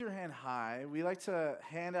hand high. We like to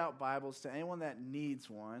hand out Bibles to anyone that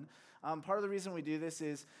needs one. Part of the reason we do this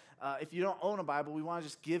is if you don't own a Bible, we want to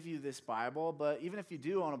just give you this Bible. But even if you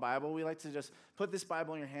do own a Bible, we like to just put this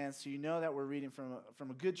Bible in your hands so you know that we're reading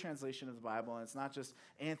from a good translation of the Bible, and it's not just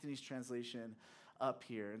Anthony's translation up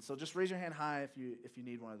here. And so just raise your hand high if you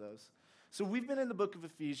need one of those. So we've been in the book of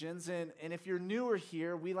Ephesians, and if you're newer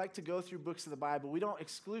here, we like to go through books of the Bible. We don't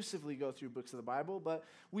exclusively go through books of the Bible, but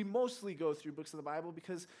we mostly go through books of the Bible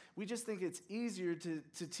because we just think it's easier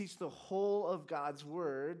to teach the whole of God's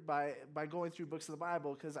Word by going through books of the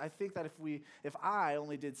Bible, because I think that if I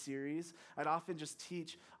only did series, I'd often just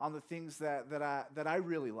teach on the things that I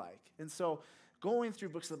really like. And so going through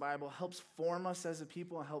books of the Bible helps form us as a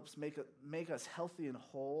people and helps make us healthy and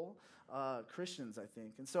whole Christians, I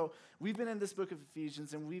think. And so we've been in this book of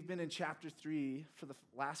Ephesians, and we've been in chapter 3 for the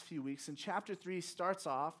last few weeks. And chapter 3 starts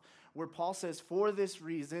off where Paul says, for this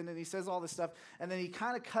reason, and he says all this stuff, and then he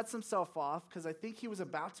kind of cuts himself off because I think he was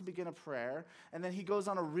about to begin a prayer, and then he goes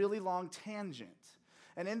on a really long tangent.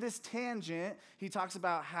 And in this tangent, he talks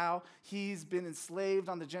about how he's been enslaved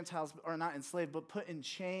on the Gentiles, or not enslaved, but put in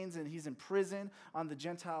chains, and he's in prison on the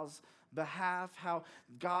Gentiles' behalf, how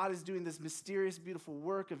God is doing this mysterious, beautiful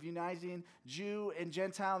work of uniting Jew and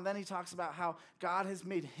Gentile. And then he talks about how God has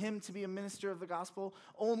made him to be a minister of the gospel,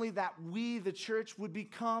 only that we, the church, would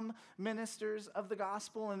become ministers of the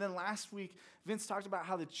gospel. And then last week, Vince talked about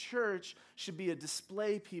how the church should be a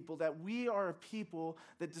display people, that we are a people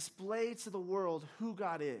that display to the world who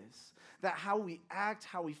God is, that how we act,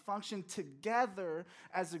 how we function together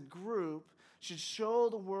as a group should show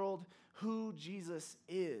the world who Jesus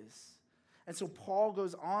is. And so Paul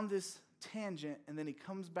goes on this tangent, and then he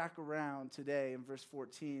comes back around today in verse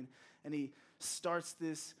 14, and he starts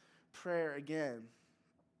this prayer again.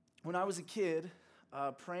 When I was a kid,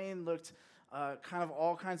 praying looked kind of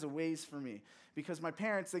all kinds of ways for me, because my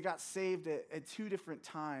parents, they got saved at two different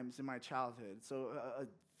times in my childhood, so a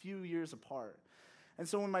few years apart. And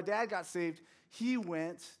so when my dad got saved, he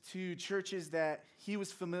went to churches that he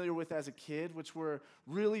was familiar with as a kid, which were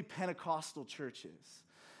really Pentecostal churches.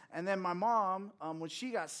 And then my mom, when she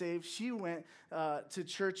got saved, she went to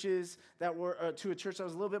churches that were, to a church that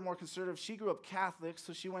was a little bit more conservative. She grew up Catholic,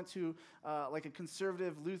 so she went to like a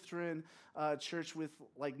conservative Lutheran church with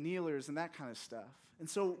like kneelers and that kind of stuff. And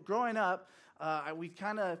so growing up, we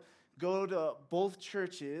kind of go to both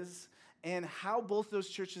churches, and how both those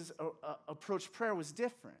churches approach prayer was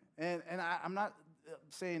different. And I'm not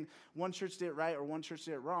saying one church did it right or one church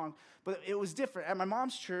did it wrong, but it was different. At my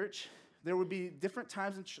mom's church, there would be different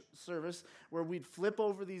times in service where we'd flip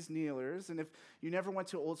over these kneelers. And if you never went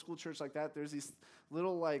to an old school church like that, there's these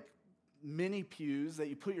little like mini pews that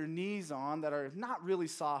you put your knees on that are not really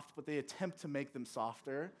soft, but they attempt to make them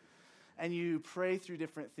softer. And you pray through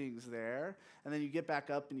different things there, and then you get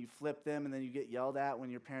back up and you flip them, and then you get yelled at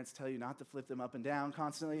when your parents tell you not to flip them up and down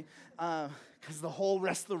constantly, because the whole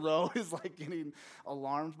rest of the row is like getting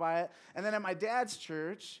alarmed by it. And then at my dad's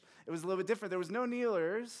church, it was a little bit different. There was no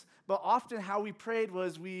kneelers, but often how we prayed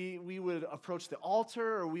was we would approach the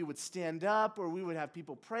altar, or we would stand up, or we would have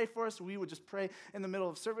people pray for us, or we would just pray in the middle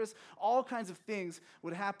of service. All kinds of things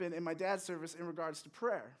would happen in my dad's service in regards to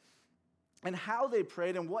prayer. And how they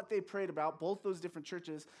prayed and what they prayed about, both those different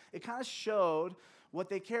churches, it kind of showed what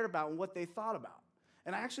they cared about and what they thought about.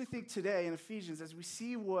 And I actually think today in Ephesians, as we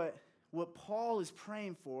see what Paul is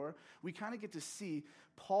praying for, we kind of get to see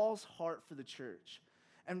Paul's heart for the church.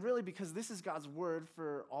 And really, because this is God's word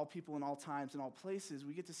for all people in all times and all places,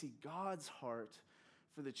 we get to see God's heart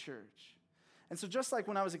for the church. And so just like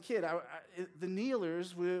when I was a kid, the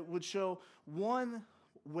kneelers would show one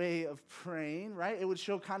way of praying, right? It would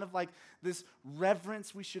show kind of like this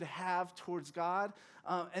reverence we should have towards God,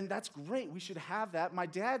 and that's great. We should have that. My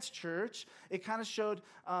dad's church, it kind of showed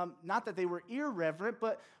not that they were irreverent,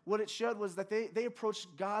 but what it showed was that they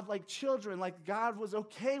approached God like children, like God was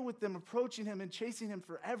okay with them approaching him and chasing him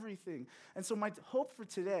for everything. And so my hope for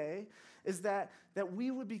today is that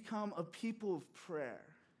we would become a people of prayer.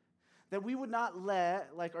 That we would not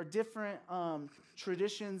let like our different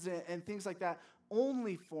traditions and things like that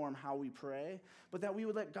only form how we pray, but that we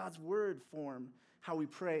would let God's word form how we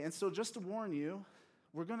pray. And so just to warn you,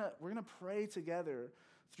 we're gonna pray together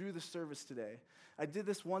through the service today. I did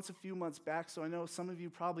this once a few months back, so I know some of you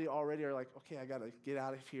probably already are like, okay, I gotta get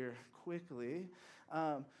out of here quickly.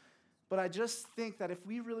 But I just think that if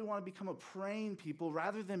we really want to become a praying people,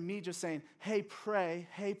 rather than me just saying, hey, pray,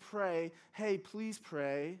 hey, please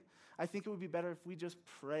pray, I think it would be better if we just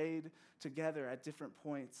prayed together at different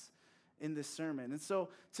points in this sermon. And so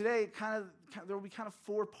today, there will be kind of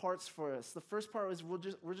four parts for us. The first part is we're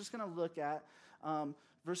just going to look at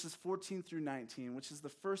verses 14 through 19, which is the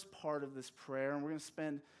first part of this prayer, and we're going to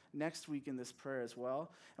spend next week in this prayer as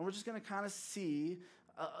well. And we're just going to kind of see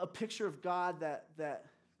a picture of God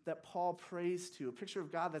that Paul prays to, a picture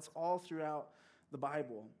of God that's all throughout the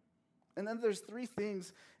Bible. And then there's three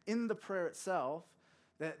things in the prayer itself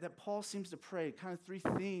that Paul seems to pray, kind of three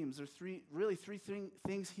themes, or three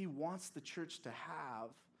things he wants the church to have.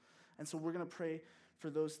 And so we're going to pray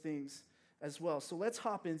for those things as well. So let's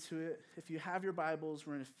hop into it. If you have your Bibles,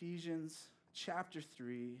 we're in Ephesians chapter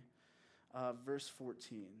 3, verse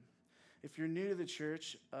 14. If you're new to the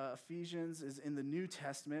church, Ephesians is in the New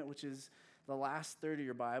Testament, which is the last third of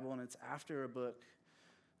your Bible, and it's after a book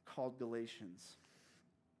called Galatians.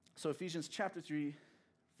 So Ephesians chapter 3,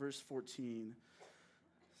 verse 14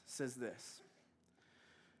 says this: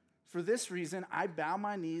 "For this reason I bow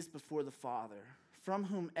my knees before the Father, from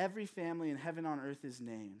whom every family in heaven and on earth is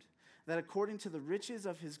named, that according to the riches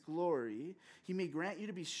of his glory he may grant you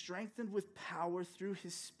to be strengthened with power through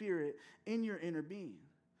his Spirit in your inner being,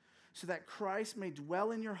 so that Christ may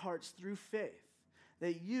dwell in your hearts through faith,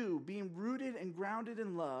 that you, being rooted and grounded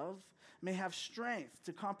in love, may have strength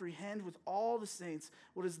to comprehend with all the saints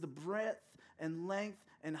what is the breadth and length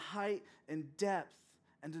and height and depth,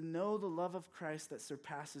 and to know the love of Christ that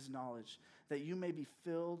surpasses knowledge, that you may be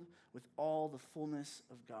filled with all the fullness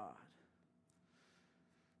of God."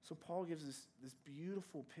 So Paul gives us this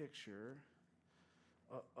beautiful picture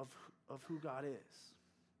of who God is.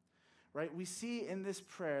 Right? We see in this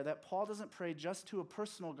prayer that Paul doesn't pray just to a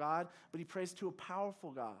personal God, but he prays to a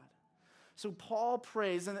powerful God. So Paul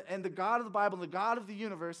prays, and the God of the Bible, the God of the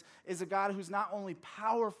universe, is a God who's not only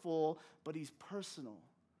powerful, but he's personal.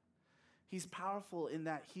 He's powerful in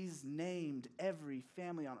that he's named every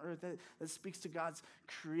family on earth. That speaks to God's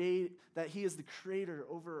that he is the creator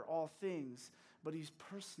over all things, but he's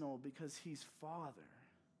personal because he's Father.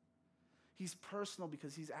 He's personal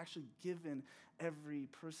because he's actually given every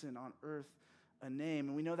person on earth a name.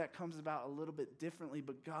 And we know that comes about a little bit differently,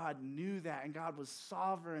 but God knew that, and God was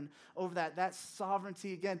sovereign over that. That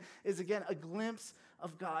sovereignty, is a glimpse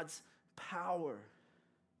of God's power.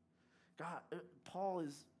 Paul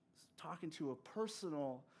is talking to a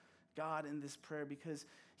personal God in this prayer because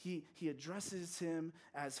he addresses him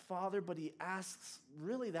as Father, but he asks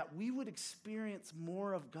really that we would experience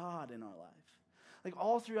more of God in our life. Like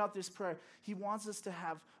all throughout this prayer, he wants us to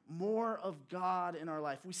have more of God in our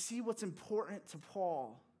life. We see what's important to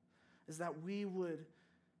Paul is that we would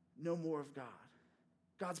know more of God.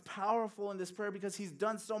 God's powerful in this prayer because he's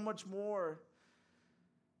done so much more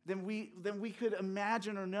than we could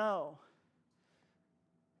imagine or know.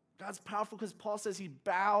 God's powerful because Paul says he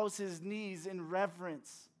bows his knees in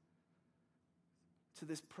reverence to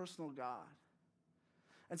this personal God.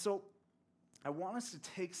 And so I want us to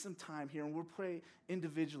take some time here, and we'll pray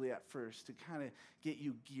individually at first to kind of get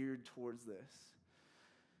you geared towards this.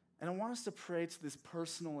 And I want us to pray to this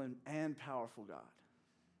personal and powerful God.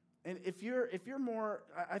 And if you're more,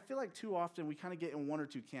 I feel like too often we kind of get in one or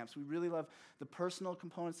two camps. We really love the personal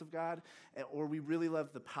components of God, or we really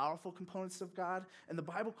love the powerful components of God. And the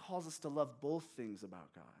Bible calls us to love both things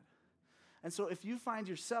about God. And so if you find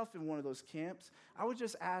yourself in one of those camps, I would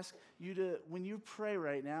just ask you to, when you pray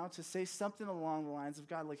right now, to say something along the lines of,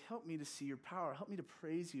 God, like, help me to see your power. Help me to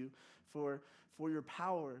praise you for your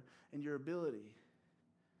power and your ability.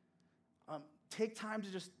 Take time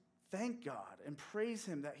to just thank God and praise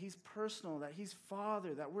him that he's personal, that he's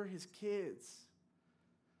Father, that we're his kids.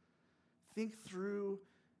 Think through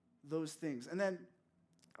those things. And then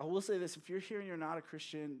I will say this, if you're here and you're not a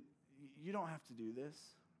Christian, you don't have to do this.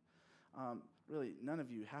 Really, none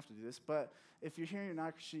of you have to do this, but if you're here and you're not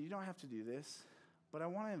a Christian, you don't have to do this, but I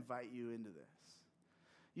want to invite you into this.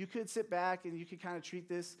 You could sit back and you could kind of treat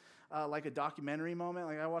this like a documentary moment.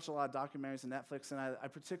 Like I watch a lot of documentaries on Netflix, and I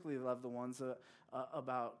particularly love the ones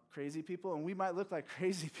about crazy people, and we might look like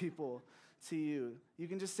crazy people to you. You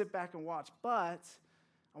can just sit back and watch, but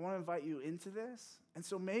I want to invite you into this. And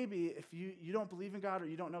so maybe if you don't believe in God or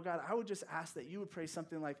you don't know God, I would just ask that you would pray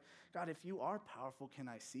something like, God, if you are powerful, can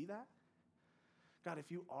I see that? God,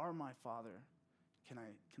 if you are my Father, can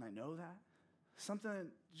I know that? Something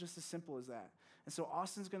just as simple as that. And so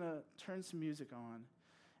Austin's going to turn some music on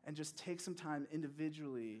and just take some time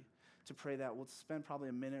individually to pray that. We'll spend probably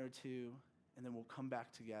a minute or two, and then we'll come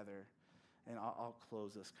back together, and I'll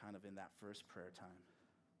close us kind of in that first prayer time.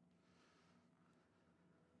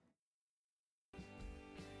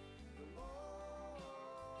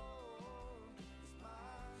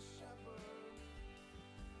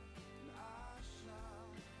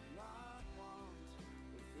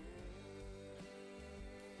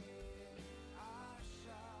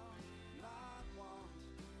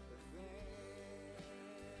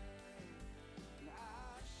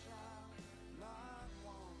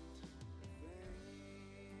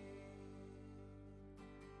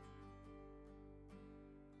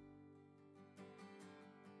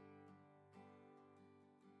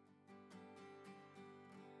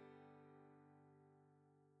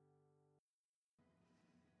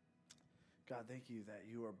 God, thank you that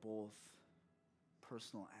you are both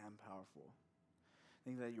personal and powerful.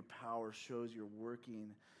 Thank you that your power shows you're working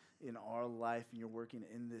in our life and you're working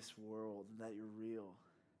in this world, and that you're real.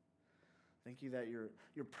 Thank you that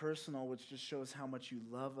you're personal, which just shows how much you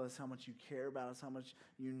love us, how much you care about us, how much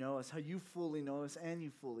you know us, how you fully know us and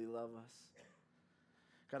you fully love us.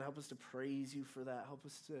 God, help us to praise you for that. Help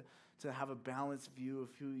us to have a balanced view of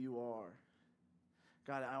who you are.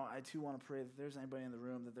 God, I too want to pray that there's anybody in the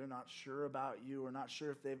room that they're not sure about you or not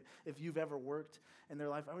sure if you've ever worked in their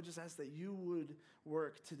life. I would just ask that you would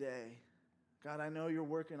work today. God, I know you're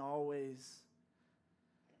working always,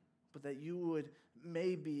 but that you would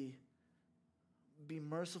maybe be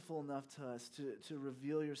merciful enough to us to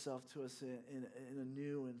reveal yourself to us in a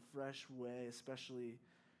new and fresh way, especially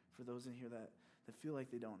for those in here that feel like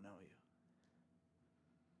they don't know you.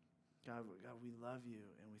 God, we love you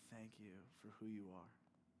and we thank you for who you are.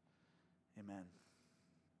 Amen.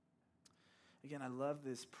 Again, I love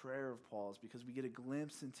this prayer of Paul's because we get a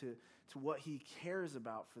glimpse into what he cares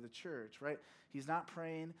about for the church, right? He's not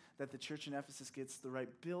praying that the church in Ephesus gets the right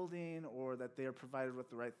building or that they are provided with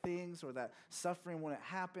the right things or that suffering wouldn't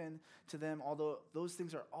happen to them, although those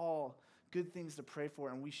things are all good things to pray for,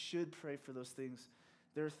 and we should pray for those things.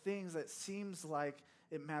 There are things that seems like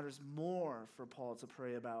it matters more for Paul to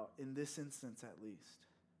pray about, in this instance at least.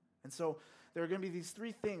 And so there are going to be these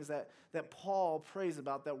three things that Paul prays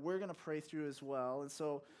about that we're going to pray through as well. And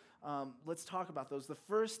so let's talk about those. The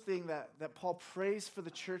first thing that Paul prays for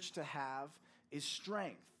the church to have is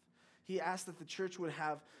strength. He asks that the church would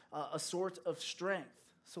have a sort of strength.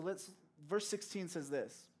 So verse 16 says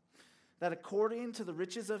this, that according to the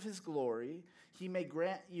riches of his glory, he may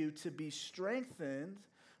grant you to be strengthened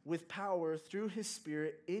with power through his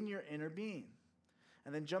Spirit in your inner being.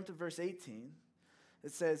 And then jump to verse 18.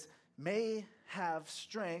 It says, may have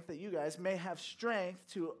strength, that you guys may have strength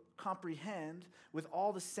to comprehend with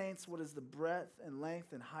all the saints what is the breadth and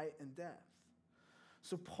length and height and depth.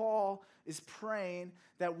 So Paul is praying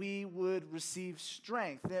that we would receive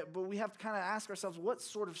strength. But we have to kind of ask ourselves, what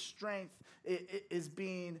sort of strength is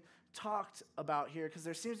being talked about here? Because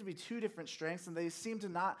there seems to be two different strengths, and they seem to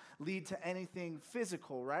not lead to anything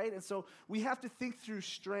physical, right? And so we have to think through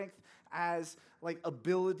strength as like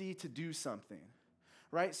ability to do something.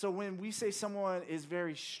 Right? So when we say someone is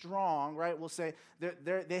very strong, right, we'll say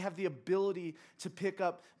they have the ability to pick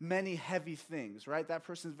up many heavy things, right? That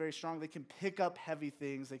person is very strong. They can pick up heavy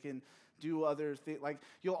things. They can do other things. Like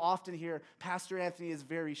you'll often hear, Pastor Anthony is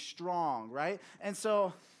very strong, right? And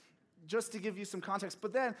so just to give you some context,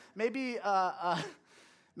 but then maybe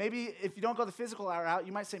if you don't go the physical route,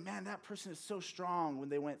 you might say, man, that person is so strong when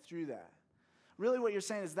they went through that. Really what you're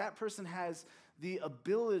saying is that person has the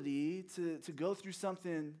ability to go through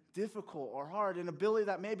something difficult or hard, an ability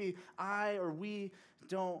that maybe I or we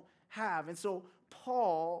don't have. And so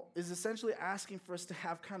Paul is essentially asking for us to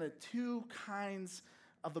have kind of two kinds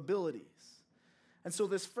of abilities. And so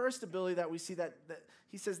this first ability that we see that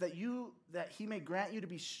he says that he may grant you to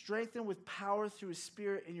be strengthened with power through his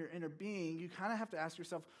Spirit in your inner being, you kind of have to ask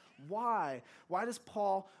yourself, why? Why does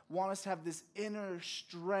Paul want us to have this inner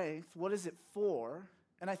strength? What is it for?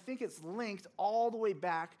 And I think it's linked all the way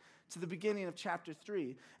back to the beginning of chapter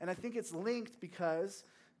 3. And I think it's linked because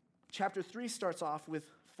chapter 3 starts off with,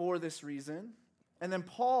 for this reason. And then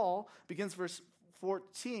Paul begins verse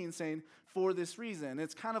 14 saying, for this reason.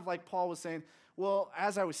 It's kind of like Paul was saying, well,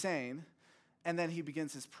 as I was saying, and then he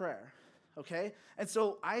begins his prayer. Okay? And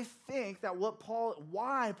so I think that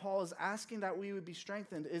why Paul is asking that we would be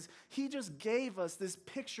strengthened is he just gave us this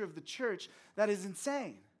picture of the church that is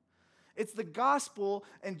insane. It's the gospel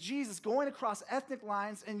and Jesus going across ethnic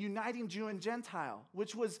lines and uniting Jew and Gentile,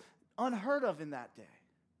 which was unheard of in that day.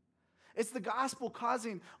 It's the gospel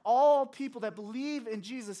causing all people that believe in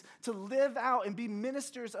Jesus to live out and be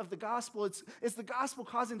ministers of the gospel. It's the gospel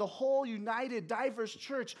causing the whole united, diverse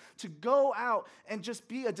church to go out and just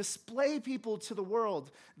be a display people to the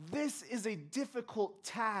world. This is a difficult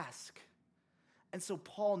task. And so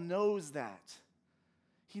Paul knows that.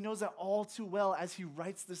 He knows that all too well as he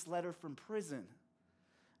writes this letter from prison.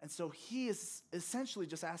 And so he is essentially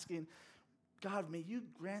just asking, God, may you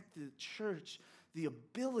grant the church the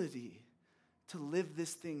ability to live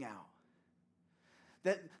this thing out.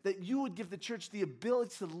 That you would give the church the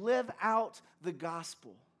ability to live out the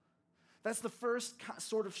gospel. That's the first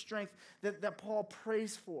sort of strength that Paul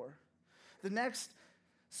prays for. The next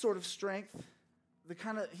sort of strength,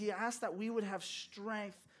 he asked that we would have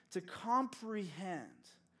strength to comprehend.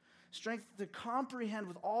 Strength to comprehend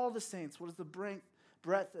with all the saints what is the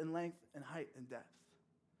breadth and length and height and depth.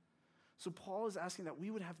 So Paul is asking that we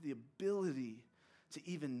would have the ability to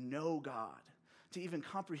even know God, to even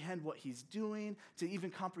comprehend what he's doing, to even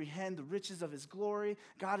comprehend the riches of his glory.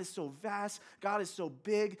 God is so vast, God is so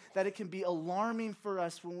big that it can be alarming for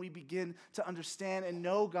us when we begin to understand and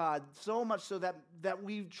know God, so much so that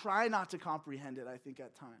we try not to comprehend it, I think,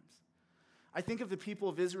 at times. I think of the people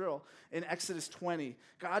of Israel in Exodus 20.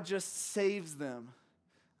 God just saves them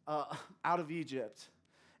out of Egypt.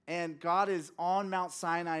 And God is on Mount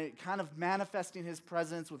Sinai, kind of manifesting his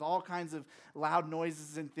presence with all kinds of loud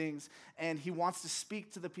noises and things. And he wants to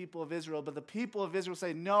speak to the people of Israel. But the people of Israel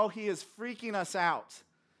say, no, he is freaking us out.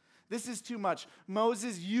 This is too much.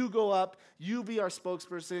 Moses, you go up. You be our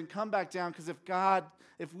spokesperson. Come back down, because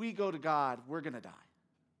if we go to God, we're going to die.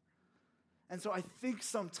 And so I think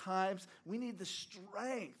sometimes we need the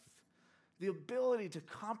strength, the ability to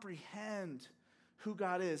comprehend who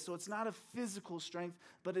God is. So it's not a physical strength,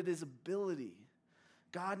 but it is ability.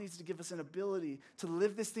 God needs to give us an ability to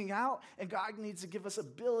live this thing out, and God needs to give us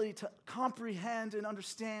ability to comprehend and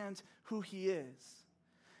understand who he is.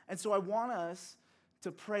 And so I want us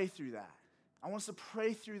to pray through that. I want us to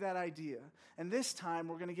pray through that idea. And this time,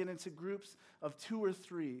 we're going to get into groups of 2 or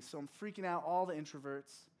 3. So I'm freaking out all the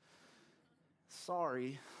introverts.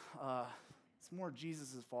 Sorry. It's more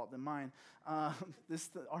Jesus' fault than mine. Our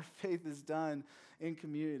faith is done in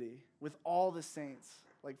community with all the saints,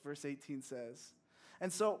 like verse 18 says.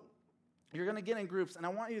 And so you're going to get in groups, and I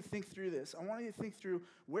want you to think through this. I want you to think through,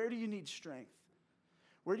 where do you need strength?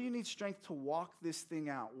 Where do you need strength to walk this thing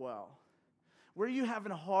out well? Where are you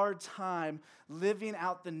having a hard time living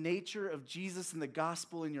out the nature of Jesus and the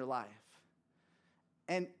gospel in your life?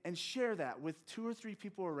 And share that with 2 or 3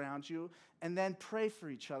 people around you, and then pray for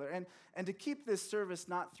each other. And to keep this service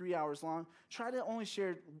not 3 hours long, try to only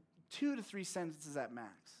share 2 to 3 sentences at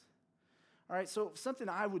max. All right, so something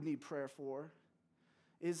I would need prayer for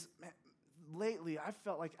is, lately I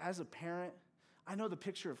felt like as a parent, I know the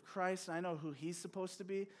picture of Christ, and I know who he's supposed to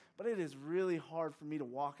be, but it is really hard for me to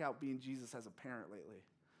walk out being Jesus as a parent lately.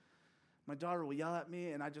 My daughter will yell at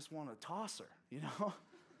me, and I just want to toss her,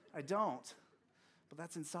 I don't. But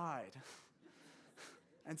that's inside.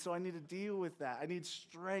 And so I need to deal with that. I need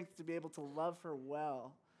strength to be able to love her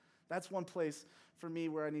well. That's one place for me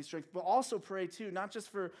where I need strength. But also pray too, not just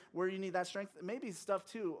for where you need that strength. Maybe stuff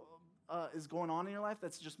too is going on in your life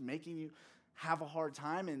that's just making you have a hard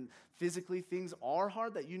time, and physically things are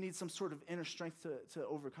hard, that you need some sort of inner strength to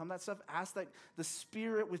overcome that stuff. Ask that the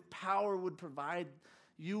Spirit with power would provide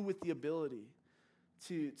you with the ability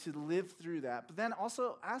to live through that. But then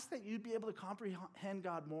also ask that you'd be able to comprehend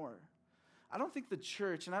God more. I don't think the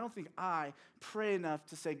church, and I don't think I pray enough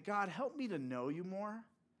to say, God, help me to know you more.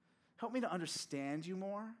 Help me to understand you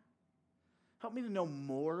more. Help me to know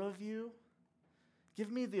more of you.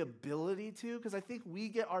 Give me the ability to, because I think we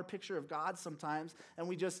get our picture of God sometimes, and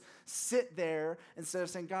we just sit there instead of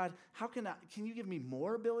saying, God, can you give me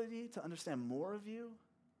more ability to understand more of you?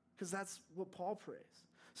 Because that's what Paul prays.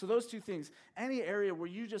 So those 2 things, any area where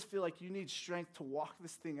you just feel like you need strength to walk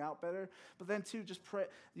this thing out better, but then too, just pray.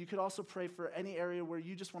 You could also pray for any area where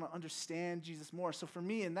you just want to understand Jesus more. So for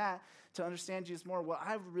me in that, to understand Jesus more, what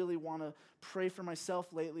I really want to pray for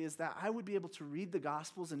myself lately is that I would be able to read the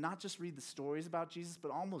Gospels and not just read the stories about Jesus, but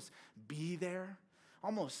almost be there,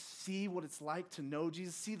 almost see what it's like to know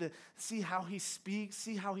Jesus, see how he speaks,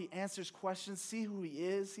 see how he answers questions, see who he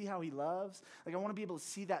is, see how he loves. Like I want to be able to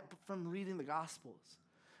see that from reading the Gospels.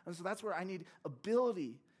 And so that's where I need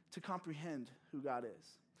ability to comprehend who God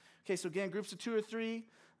is. Okay, so again, groups of 2 or 3,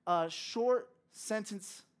 short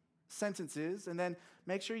sentences, and then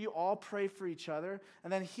make sure you all pray for each other.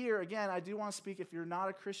 And then here, again, I do want to speak, if you're not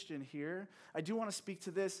a Christian here, I do want to speak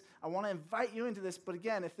to this. I want to invite you into this, but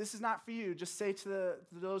again, if this is not for you, just say to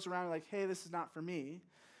those around you, like, hey, this is not for me.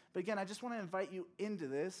 But again, I just want to invite you into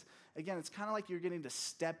this. Again, it's kind of like you're getting to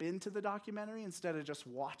step into the documentary instead of just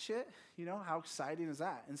watch it. How exciting is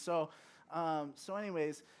that? And so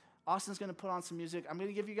anyways, Austin's going to put on some music. I'm going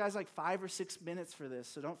to give you guys like 5 or 6 minutes for this,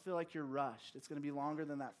 so don't feel like you're rushed. It's going to be longer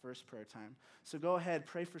than that first prayer time. So go ahead,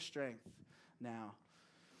 pray for strength now.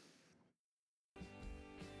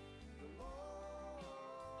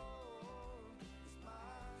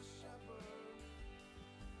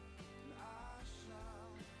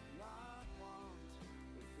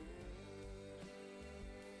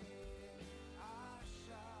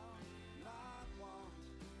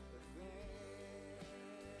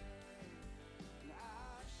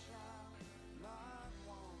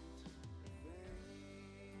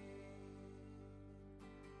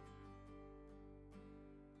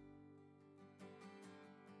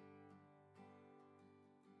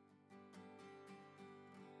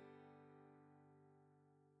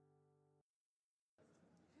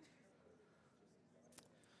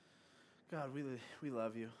 God, we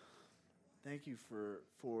love you. Thank you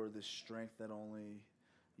for the strength that only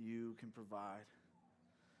you can provide.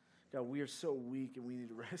 God, we are so weak and we need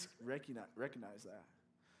to recognize that.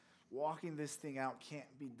 Walking this thing out can't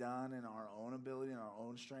be done in our own ability and our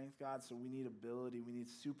own strength, God, so we need ability. We need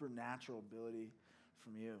supernatural ability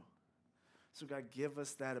from you. So God, give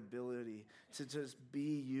us that ability to just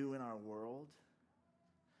be you in our world.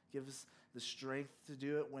 Give us the strength to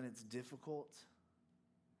do it when it's difficult.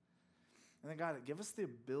 And then God, give us the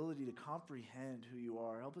ability to comprehend who you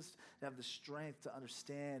are. Help us to have the strength to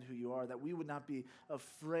understand who you are, that we would not be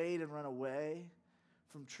afraid and run away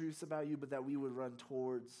from truths about you, but that we would run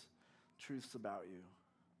towards truths about you.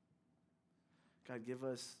 God, give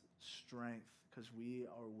us strength because we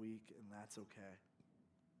are weak and that's okay.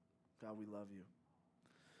 God, we love you.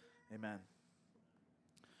 Amen.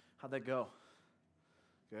 How'd that go?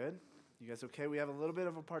 Good? You guys okay? We have a little bit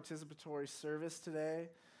of a participatory service today.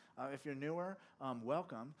 If you're newer,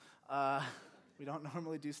 welcome. We don't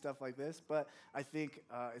normally do stuff like this, but I think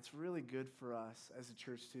it's really good for us as a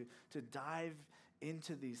church to dive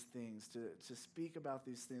into these things, to speak about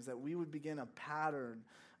these things, that we would begin a pattern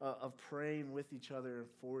of praying with each other and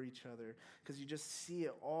for each other, because you just see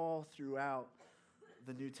it all throughout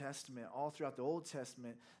the New Testament, all throughout the Old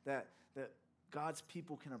Testament, that God's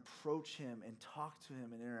people can approach him and talk to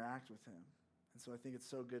him and interact with him. And so I think it's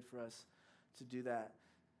so good for us to do that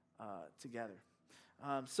together.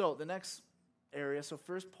 So the next area, so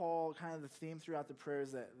first Paul, kind of the theme throughout the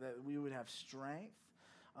prayers that we would have strength.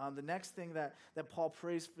 The next thing that Paul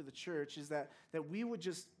prays for the church is that we would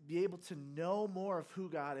just be able to know more of who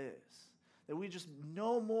God is, that we just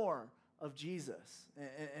know more of Jesus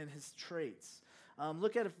and his traits.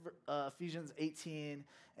 Look at Ephesians 18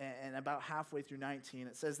 and about halfway through 19.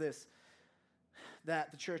 It says this,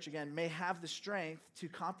 that the church, again, may have the strength to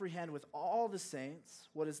comprehend with all the saints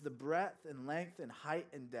what is the breadth and length and height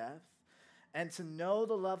and depth, and to know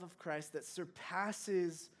the love of Christ that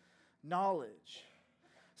surpasses knowledge.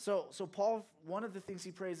 So Paul, one of the things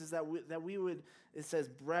he prays is that we would, it says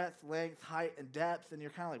breadth, length, height, and depth, and you're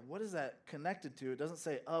kind of like, what is that connected to? It doesn't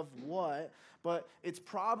say of what, but it's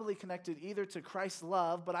probably connected either to Christ's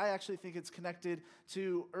love, but I actually think it's connected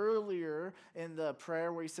to earlier in the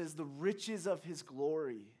prayer where he says the riches of his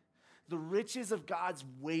glory, the riches of God's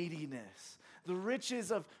weightiness, the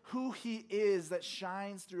riches of who he is that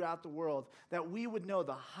shines throughout the world, that we would know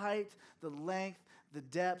the height, the length, the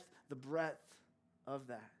depth, the breadth of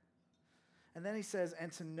that. And then he says,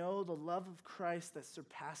 and to know the love of Christ that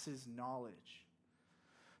surpasses knowledge.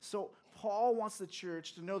 So Paul wants the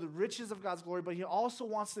church to know the riches of God's glory, but he also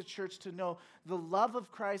wants the church to know the love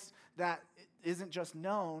of Christ that isn't just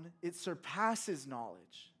known, it surpasses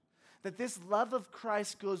knowledge. That this love of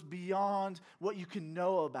Christ goes beyond what you can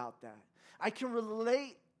know about that. I can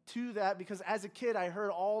relate to that because as a kid, I heard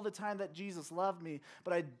all the time that Jesus loved me,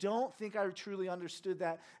 but I don't think I truly understood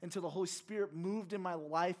that until the Holy Spirit moved in my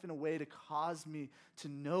life in a way to cause me to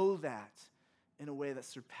know that in a way that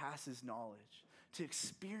surpasses knowledge, to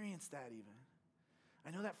experience that even.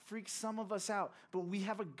 I know that freaks some of us out, but we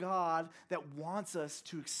have a God that wants us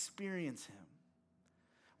to experience him.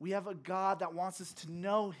 We have a God that wants us to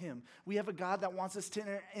know him. We have a God that wants us to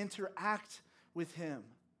interact with him.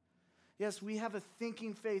 Yes, we have a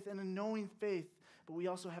thinking faith and a knowing faith, but we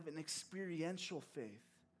also have an experiential faith.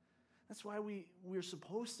 That's why we're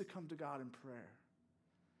supposed to come to God in prayer.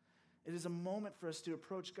 It is a moment for us to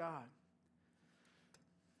approach God.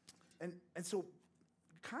 And so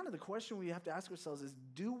kind of the question we have to ask ourselves is,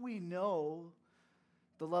 do we know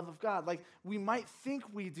the love of God? Like, we might think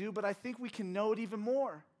we do, but I think we can know it even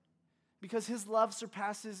more, because his love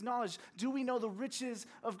surpasses knowledge. Do we know the riches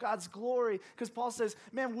of God's glory? Because Paul says,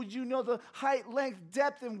 man, would you know the height, length,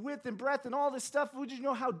 depth, and width, and breadth, and all this stuff? Would you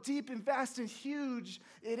know how deep and vast and huge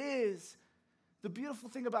it is? The beautiful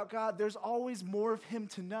thing about God, there's always more of him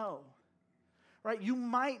to know, right? You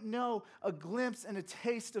might know a glimpse and a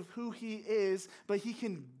taste of who he is, but he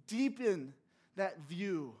can deepen that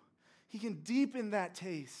view. He can deepen that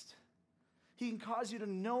taste. He can cause you to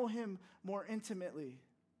know him more intimately.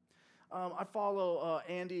 I follow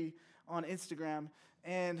Andy on Instagram,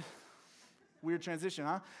 and weird transition,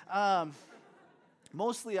 huh?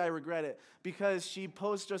 Mostly I regret it because she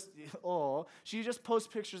just posts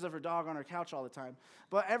pictures of her dog on her couch all the time.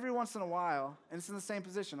 But every once in a while, and it's in the same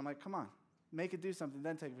position, I'm like, come on, make it do something,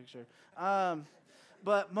 then take a picture.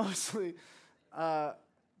 But mostly,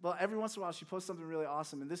 But every once in a while, she posts something really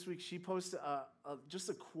awesome. And this week, she posted just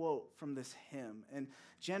a quote from this hymn. And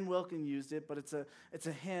Jen Wilkin used it, but it's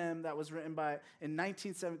a hymn that was written in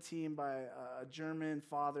 1917 by a German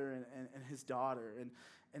father and his daughter.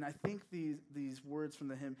 And I think these words from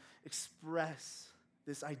the hymn express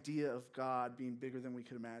this idea of God being bigger than we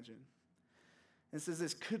could imagine. And it says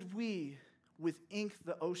this: could we with ink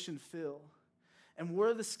the ocean fill, and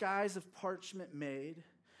were the skies of parchment made,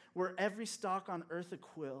 were every stalk on earth a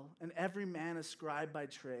quill, and every man a scribe by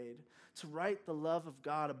trade, to write the love of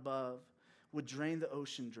God above would drain the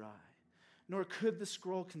ocean dry. Nor could the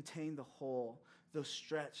scroll contain the whole, though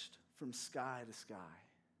stretched from sky to sky.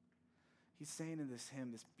 He's saying in this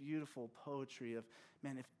hymn, this beautiful poetry of,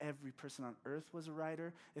 man, if every person on earth was a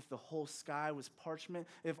writer, if the whole sky was parchment,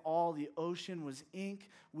 if all the ocean was ink,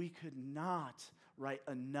 we could not write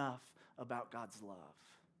enough about God's love.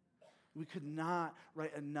 We could not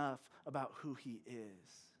write enough about who he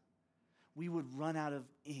is. We would run out of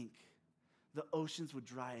ink. The oceans would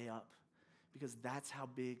dry up because that's how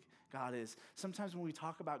big God is. Sometimes when we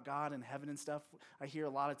talk about God and heaven and stuff, I hear a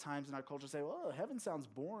lot of times in our culture say, well, heaven sounds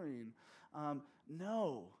boring.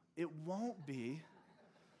 No, it won't be,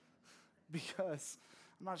 because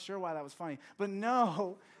I'm not sure why that was funny. But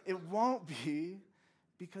no, it won't be,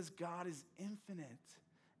 because God is infinite.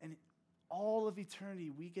 And all of eternity,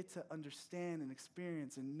 we get to understand and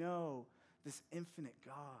experience and know this infinite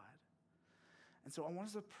God. And so I want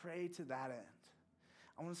us to pray to that end.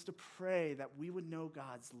 I want us to pray that we would know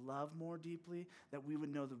God's love more deeply, that we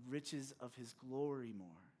would know the riches of his glory more.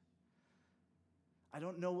 I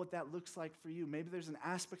don't know what that looks like for you. Maybe there's an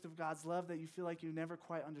aspect of God's love that you feel like you never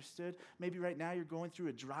quite understood. Maybe right now you're going through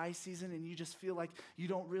a dry season and you just feel like you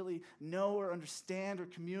don't really know or understand or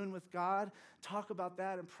commune with God. Talk about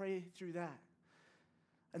that and pray through that.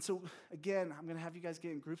 And so, again, I'm going to have you guys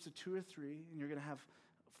get in groups of 2 or 3, and you're going to have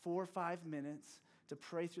 4 or 5 minutes to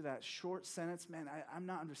pray through that short sentence. Man, I'm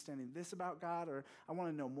not understanding this about God, or I want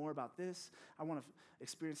to know more about this. I want to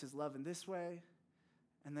experience his love in this way.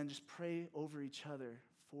 And then just pray over each other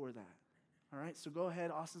for that. All right? So go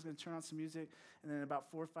ahead. Austin's going to turn on some music, and then in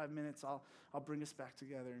about 4 or 5 minutes, I'll bring us back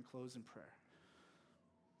together and close in prayer.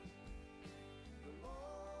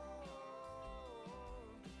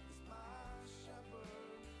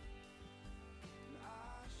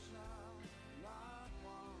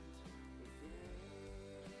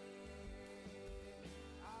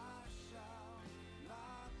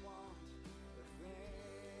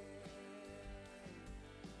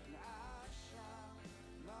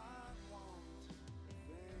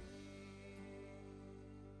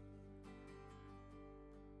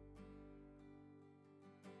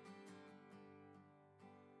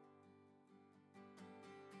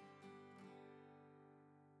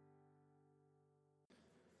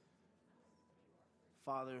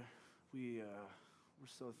 Father, we're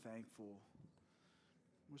so thankful.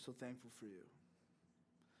 We're so thankful for you.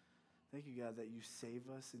 Thank you, God, that you save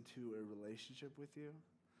us into a relationship with you.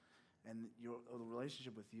 And the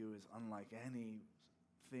relationship with you is unlike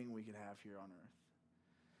anything we could have here on earth.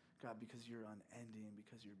 God, because you're unending,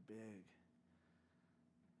 because you're big,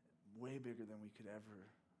 way bigger than we could ever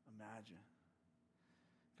imagine.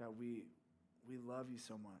 God, we love you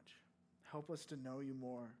so much. Help us to know you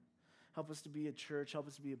more. Help us to be a church. Help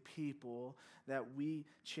us to be a people that we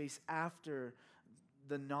chase after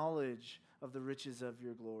the knowledge of the riches of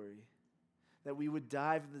your glory. That we would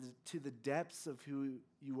dive to the depths of who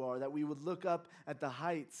you are. That we would look up at the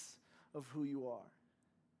heights of who you are.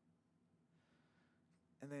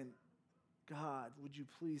 And then, God, would you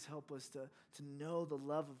please help us to know the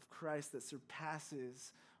love of Christ that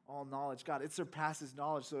surpasses all knowledge. God, it surpasses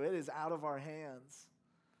knowledge, so it is out of our hands.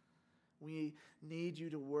 We need you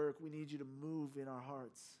to work. We need you to move in our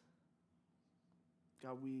hearts.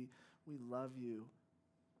 God, we love you.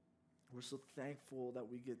 We're so thankful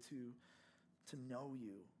that we get to know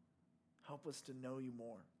you. Help us to know you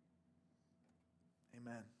more.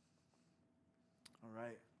 Amen. All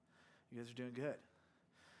right. You guys are doing good.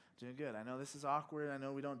 Doing good. I know this is awkward. I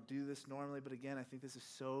know we don't do this normally, but again, I think this is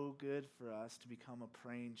so good for us to become a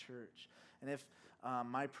praying church. And if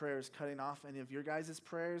my prayer is cutting off any of your guys'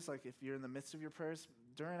 prayers, like if you're in the midst of your prayers,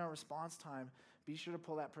 during our response time, be sure to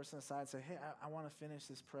pull that person aside and say, hey, I want to finish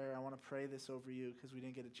this prayer. I want to pray this over you because we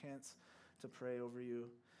didn't get a chance to pray over you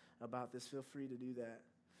about this. Feel free to do that.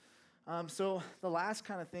 So the last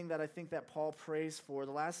kind of thing that I think that Paul prays for,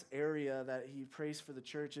 the last area that he prays for the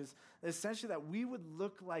church is essentially that we would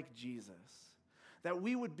look like Jesus, that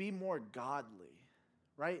we would be more godly,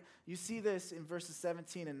 right? You see this in verses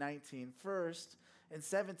 17 and 19. First, in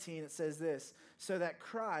 17, it says this, so that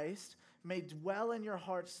Christ may dwell in your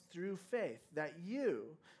hearts through faith, that you,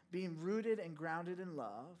 being rooted and grounded in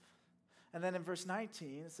love. And then in verse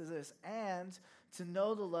 19, it says this, and to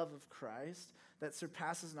know the love of Christ that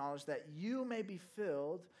surpasses knowledge, that you may be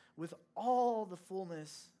filled with all the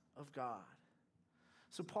fullness of God.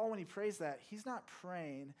 So Paul, when he prays that, he's not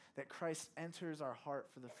praying that Christ enters our heart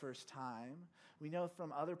for the first time. We know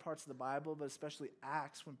from other parts of the Bible, but especially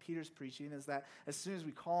Acts, when Peter's preaching, is that as soon as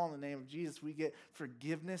we call on the name of Jesus, we get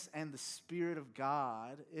forgiveness and the Spirit of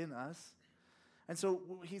God in us. And so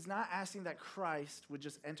he's not asking that Christ would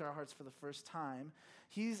just enter our hearts for the first time.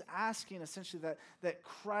 He's asking essentially that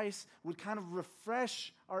Christ would kind of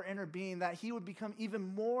refresh our inner being, that he would become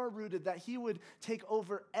even more rooted, that he would take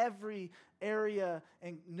over every area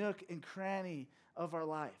and nook and cranny of our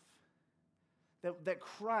life. That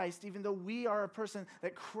Christ, even though we are a person,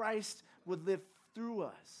 that Christ would live through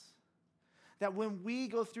us. That when we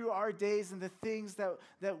go through our days and the things that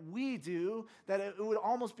we do, that it would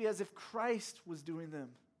almost be as if Christ was doing them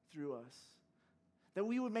through us. That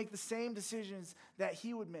we would make the same decisions that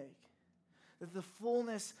he would make. That the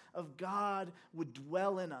fullness of God would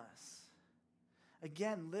dwell in us.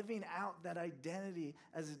 Again, living out that identity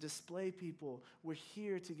as a display people. We're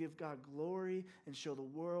here to give God glory and show the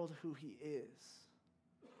world who he is.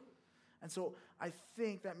 And so I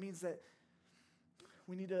think that means that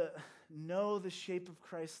we need to know the shape of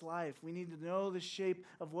Christ's life. We need to know the shape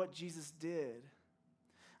of what Jesus did.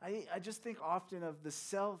 I just think often of the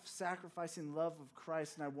self-sacrificing love of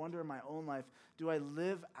Christ, and I wonder in my own life, do I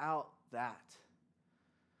live out that?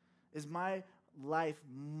 Is my life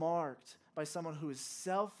marked by someone who is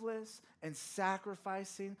selfless and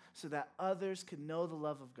sacrificing so that others can know the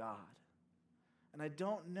love of God? And I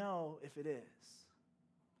don't know if it is.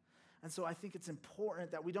 And so I think it's important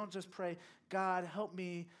that we don't just pray, God, help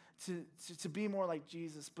me to be more like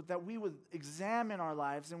Jesus, but that we would examine our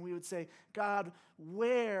lives and we would say, God,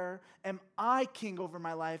 where am I king over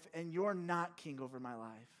my life and you're not king over my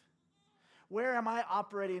life? Where am I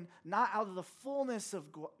operating not out of the fullness of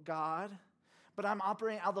God, but I'm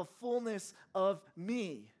operating out of the fullness of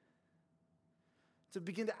me? To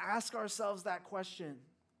begin to ask ourselves that question.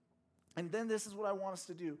 And then this is what I want us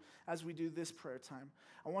to do as we do this prayer time.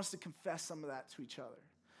 I want us to confess some of that to each other.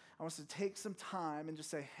 I want us to take some time and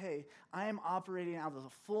just say, hey, I am operating out of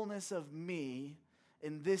the fullness of me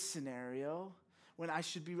in this scenario when I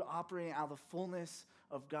should be operating out of the fullness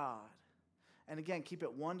of God. And again, keep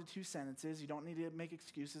it 1 to 2 sentences. You don't need to make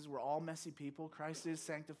excuses. We're all messy people. Christ is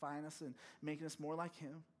sanctifying us and making us more like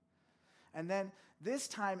him. And then this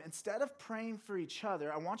time, instead of praying for each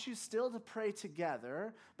other, I want you still to pray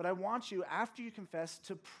together, but I want you, after you confess,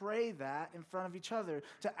 to pray that in front of each other,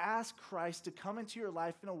 to ask Christ to come into your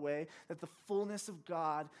life in a way that the fullness of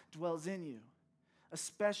God dwells in you,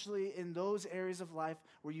 especially in those areas of life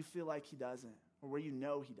where you feel like he doesn't, or where you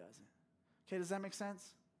know he doesn't. Okay, does that make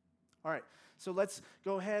sense? All right, so let's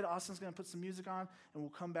go ahead. Austin's going to put some music on, and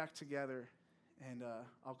we'll come back together, and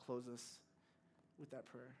I'll close this with that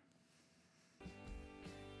prayer.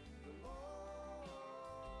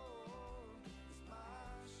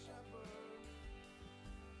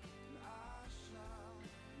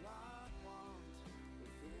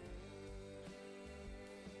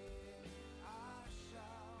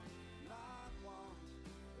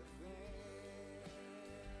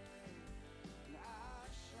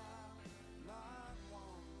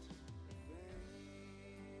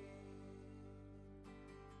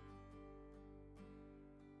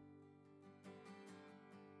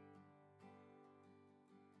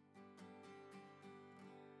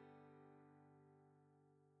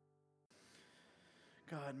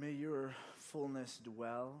 God, may your fullness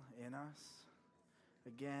dwell in us.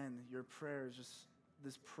 Again, your prayer is just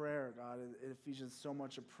this prayer, God, in Ephesians, so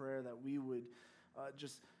much a prayer that we would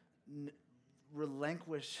just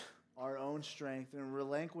relinquish our own strength and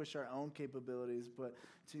relinquish our own capabilities, but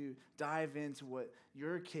to dive into what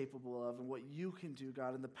you're capable of and what you can do,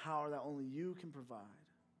 God, and the power that only you can provide.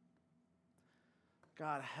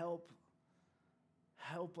 God, help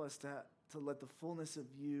us to let the fullness of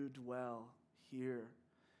you dwell here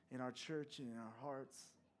in our church and in our hearts.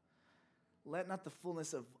 Let not the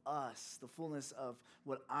fullness of us, the fullness of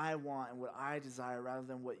what I want and what I desire rather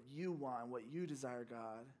than what you want and what you desire,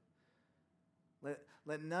 God.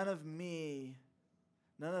 Let none of me,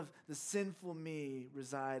 none of the sinful me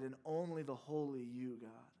reside in only the holy you, God.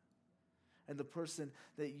 And the person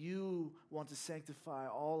that you want to sanctify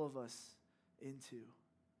all of us into.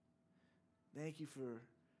 Thank you for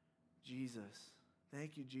Jesus.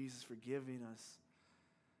 Thank you, Jesus, for giving us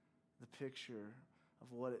the picture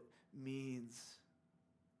of what it means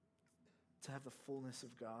to have the fullness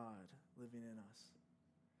of God living in us.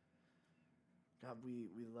 God, we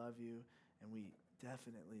love you, and we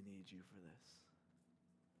definitely need you for this.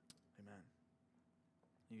 Amen.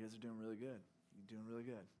 You guys are doing really good. You're doing really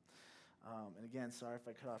good. And again, sorry if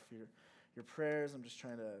I cut off your prayers. I'm just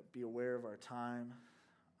trying to be aware of our time.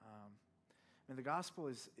 And the gospel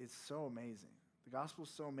is so amazing. The gospel is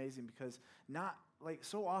so amazing because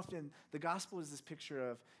so often the gospel is this picture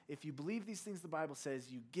of if you believe these things the Bible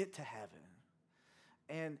says, you get to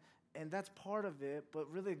heaven. And that's part of it,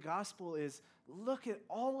 but really the gospel is look at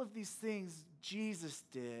all of these things Jesus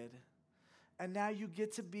did, and now you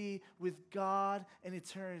get to be with God in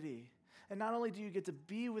eternity. And not only do you get to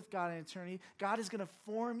be with God in eternity, God is going to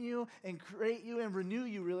form you and create you and renew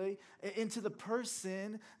you really into the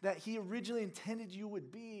person that he originally intended you would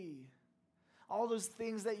be. All those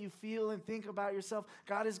things that you feel and think about yourself,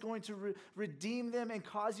 God is going to redeem them and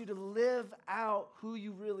cause you to live out who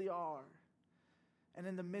you really are. And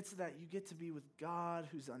in the midst of that, you get to be with God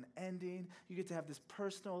who's unending. You get to have this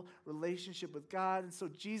personal relationship with God. And so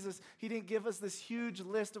Jesus, he didn't give us this huge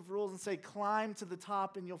list of rules and say, climb to the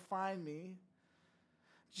top and you'll find me.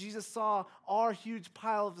 Jesus saw our huge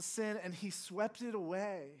pile of the sin and he swept it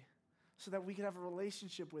away so that we could have a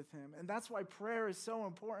relationship with him. And that's why prayer is so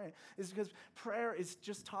important, is because prayer is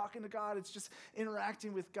just talking to God. It's just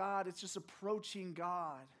interacting with God. It's just approaching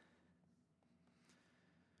God.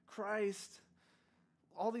 Christ,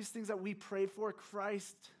 all these things that we pray for,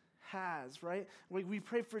 Christ has, right? We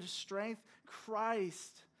pray for strength.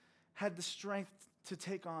 Christ had the strength to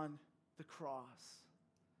take on the cross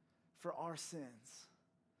for our sins.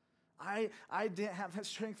 I didn't have that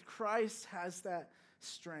strength. Christ has that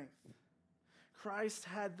strength. Christ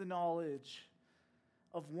had the knowledge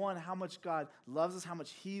of one, how much God loves us, how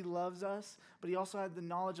much he loves us, but he also had the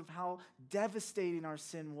knowledge of how devastating our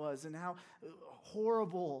sin was and how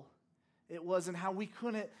horrible it was and how we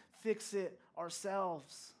couldn't fix it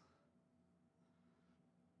ourselves.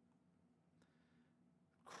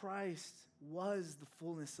 Christ was the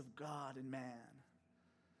fullness of God in man.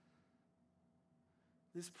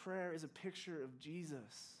 This prayer is a picture of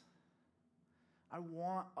Jesus. I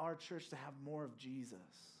want our church to have more of Jesus.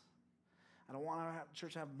 I don't want our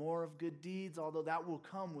church to have more of good deeds, although that will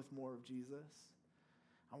come with more of Jesus.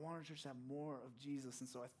 I want our church to have more of Jesus. And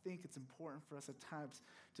so I think it's important for us at times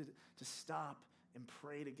to stop and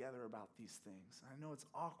pray together about these things. I know it's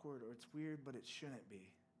awkward or it's weird, but it shouldn't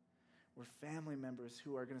be. We're family members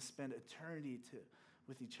who are going to spend eternity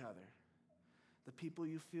with each other. The people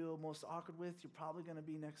you feel most awkward with, you're probably going to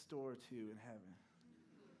be next door to in heaven.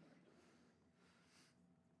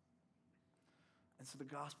 And so the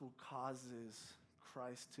gospel causes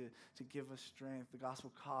Christ to give us strength. The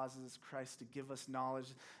gospel causes Christ to give us knowledge.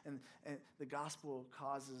 And the gospel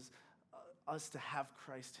causes us to have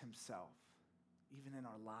Christ himself, even in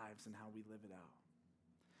our lives and how we live it out.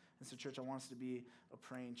 And so, church, I want us to be a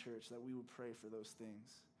praying church, that we would pray for those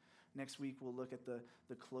things. Next week, we'll look at the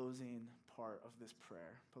closing part of this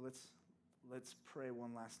prayer. But let's pray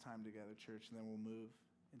one last time together, church, and then we'll move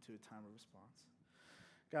into a time of response.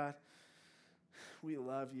 God, we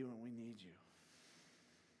love you and we need you.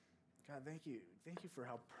 God, thank you. Thank you for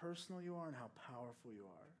how personal you are and how powerful you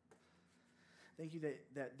are. Thank you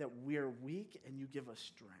that we're weak and you give us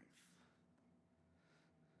strength.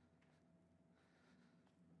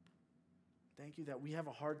 Thank you that we have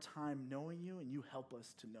a hard time knowing you and you help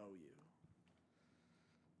us to know you.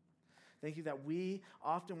 Thank you that we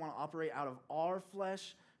often want to operate out of our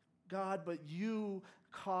flesh, God, but you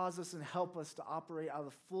cause us and help us to operate out of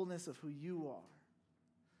the fullness of who you are.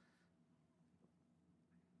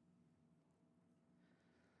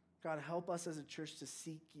 God, help us as a church to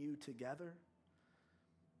seek you together.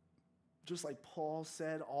 Just like Paul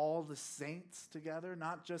said, all the saints together,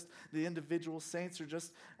 not just the individual saints or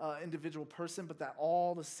just individual person, but that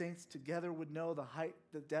all the saints together would know the height,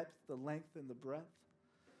 the depth, the length, and the breadth.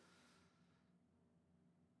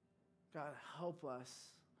 God, help us.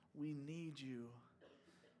 We need you.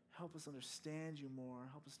 Help us understand you more.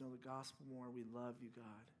 Help us know the gospel more. We love you, God.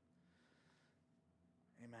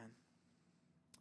 Amen.